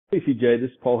Hey CJ, this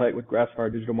is Paul Heck with Grassfire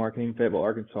Digital Marketing, Fayetteviile,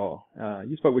 Arkansas.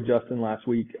 You spoke with Justin last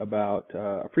week about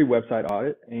a free website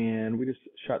audit, and we just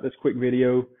shot this quick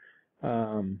video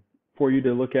for you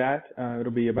to look at.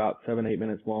 It'll be about 7-8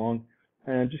 minutes long,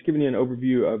 and just giving you an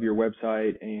overview of your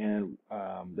website and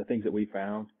the things that we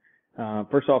found.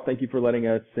 First off, thank you for letting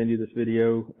us send you this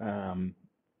video.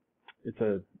 It's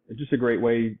just a great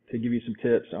way to give you some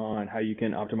tips on how you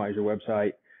can optimize your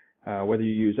website. Whether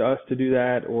you use us to do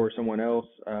that or someone else,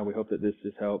 we hope that this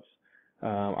just helps.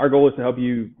 Our goal is to help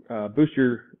you boost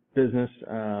your business,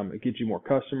 get you more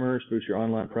customers, boost your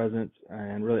online presence,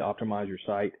 and really optimize your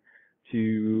site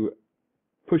to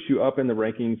push you up in the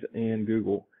rankings in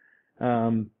Google.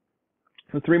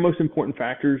 The three most important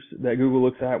factors that Google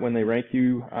looks at when they rank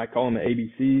you, I call them the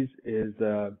ABCs, is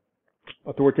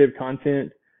authoritative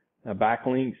content,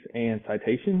 backlinks, and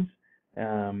citations.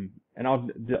 And I'll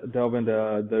delve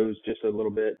into those just a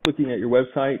little bit. Looking at your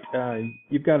website,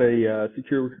 you've got a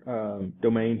secure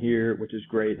domain here, which is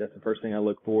great. That's the first thing I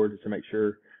look for, just to make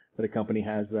sure that a company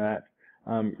has that.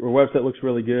 Your website looks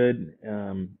really good.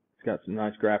 It's got some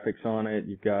nice graphics on it.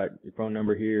 You've got your phone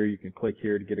number here. You can click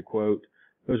here to get a quote.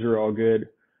 Those are all good.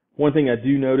 One thing I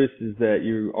do notice is that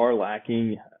you are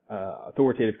lacking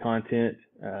authoritative content.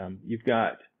 You've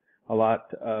got a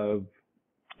lot of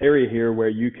area here where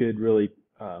you could really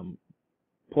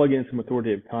plug in some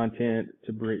authoritative content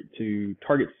to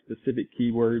target specific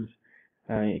keywords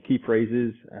and key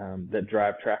phrases that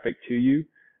drive traffic to you.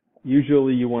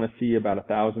 Usually you want to see about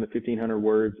 1,000 to 1,500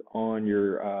 words on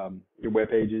your web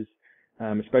pages,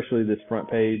 especially this front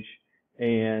page,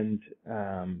 and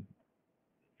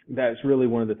that's really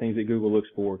one of the things that Google looks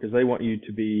for, because they want you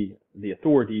to be the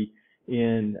authority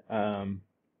in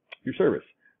your service.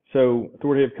 So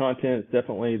authoritative content is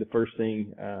definitely the first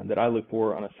thing that I look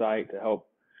for on a site to help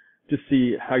just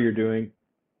see how you're doing.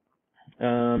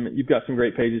 You've got some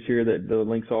great pages here that the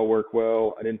links all work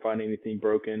well. I didn't find anything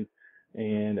broken,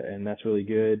 and that's really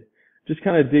good. Just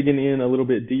kind of digging in a little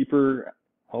bit deeper,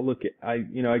 I'll look at, I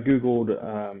Googled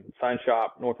sign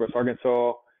shop, Northwest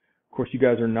Arkansas. Of course, you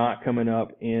guys are not coming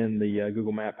up in the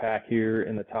Google Map Pack here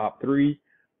in the top 3.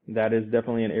 That is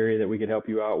definitely an area that we could help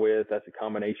you out with. That's a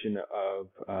combination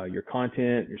of your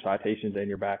content, your citations, and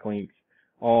your backlinks,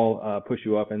 all push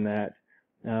you up in that.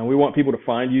 We want people to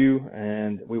find you,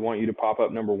 and we want you to pop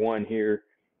up number 1 here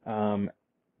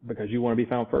because you want to be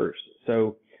found first.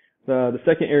 So the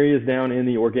second area is down in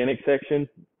the organic section,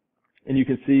 and you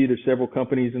can see there's several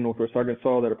companies in Northwest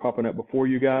Arkansas that are popping up before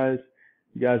you guys.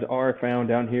 You guys are found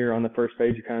down here on the first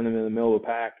page. You're kind of in the middle of the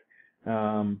pack.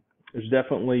 There's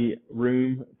definitely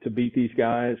room to beat these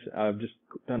guys. I've just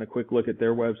done a quick look at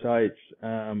their websites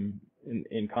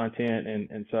in content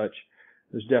and such.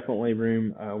 There's definitely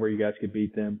room where you guys could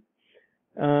beat them.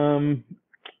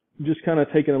 Just kind of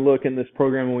taking a look in this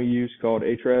program we use called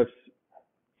Ahrefs.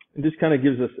 It just kind of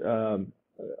gives us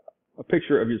a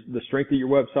picture of the strength of your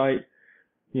website.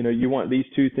 You know, you want these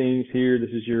two things here.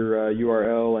 This is your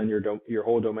URL and your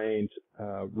whole domain's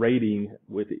rating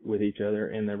with each other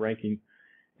in the ranking.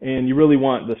 And you really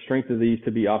want the strength of these to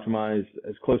be optimized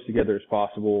as close together as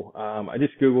possible. I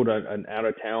just Googled an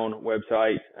out-of-town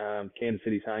website, Kansas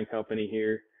City Sign Company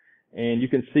here, and you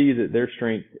can see that their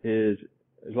strength is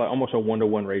like almost a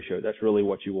 1-to-1 ratio. That's really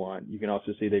what you want. You can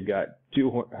also see they've got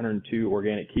 202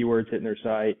 organic keywords hitting their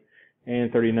site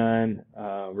and 39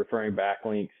 referring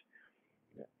backlinks.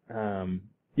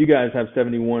 You guys have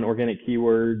 71 organic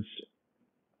keywords.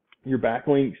 Your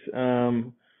backlinks,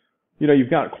 you've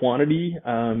got quantity.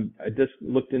 I just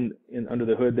looked in under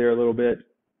the hood there a little bit.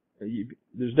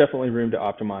 There's definitely room to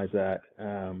optimize that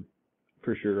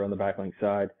for sure on the backlink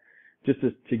side, just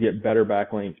to get better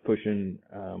backlinks pushing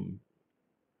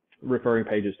referring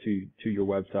pages to your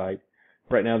website.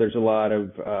 Right now there's a lot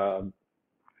of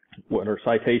what are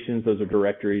citations. Those are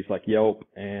directories like Yelp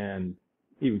and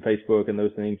even Facebook and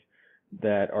those things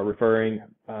that are referring.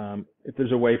 If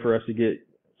there's a way for us to get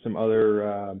some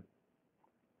other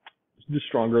just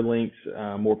stronger links,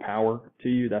 more power to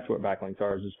you. That's what backlinks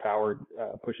are, is just power,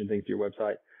 pushing things to your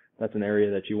website. That's an area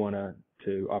that you want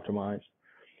to optimize.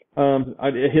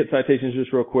 I hit citations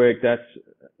just real quick. That's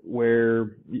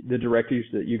where the directories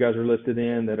that you guys are listed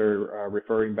in that are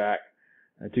referring back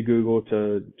to Google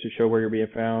to show where you're being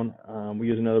found. We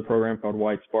use another program called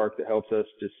White Spark that helps us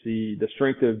to see the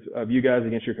strength of you guys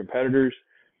against your competitors.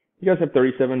 You guys have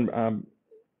 37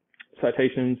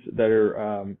 citations that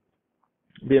are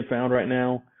being found right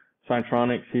now.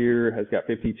 Signtronics here has got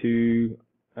 52.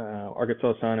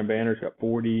 Arkansas Sign and Banner's got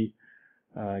 40.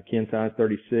 Ken Sign's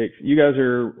 36. You guys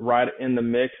are right in the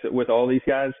mix with all these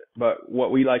guys, but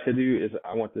what we like to do is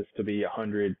I want this to be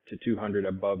 100 to 200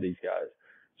 above these guys.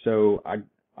 So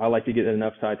I like to get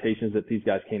enough citations that these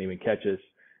guys can't even catch us,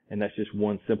 and that's just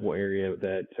one simple area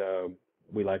that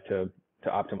we like to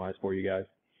optimize for you guys.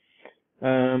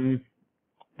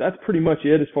 That's pretty much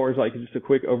it as far as like just a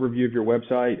quick overview of your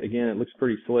website. Again, it looks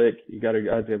pretty slick. You guys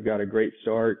have got a great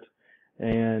start,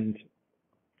 and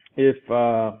if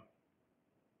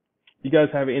you guys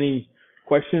have any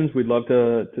questions, we'd love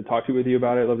to talk with you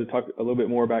about it. I'd love to talk a little bit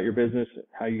more about your business,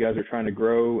 how you guys are trying to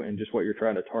grow, and just what you're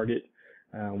trying to target,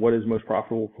 what is most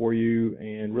profitable for you,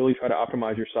 and really try to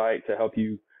optimize your site to help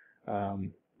you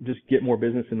just get more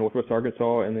business in Northwest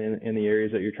Arkansas and then in the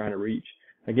areas that you're trying to reach.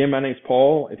 Again, my name's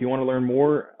Paul. If you want to learn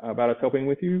more about us helping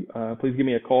with you, please give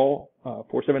me a call,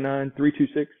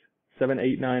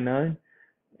 479-326-7899,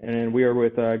 and we are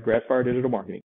with Grassfire Digital Marketing.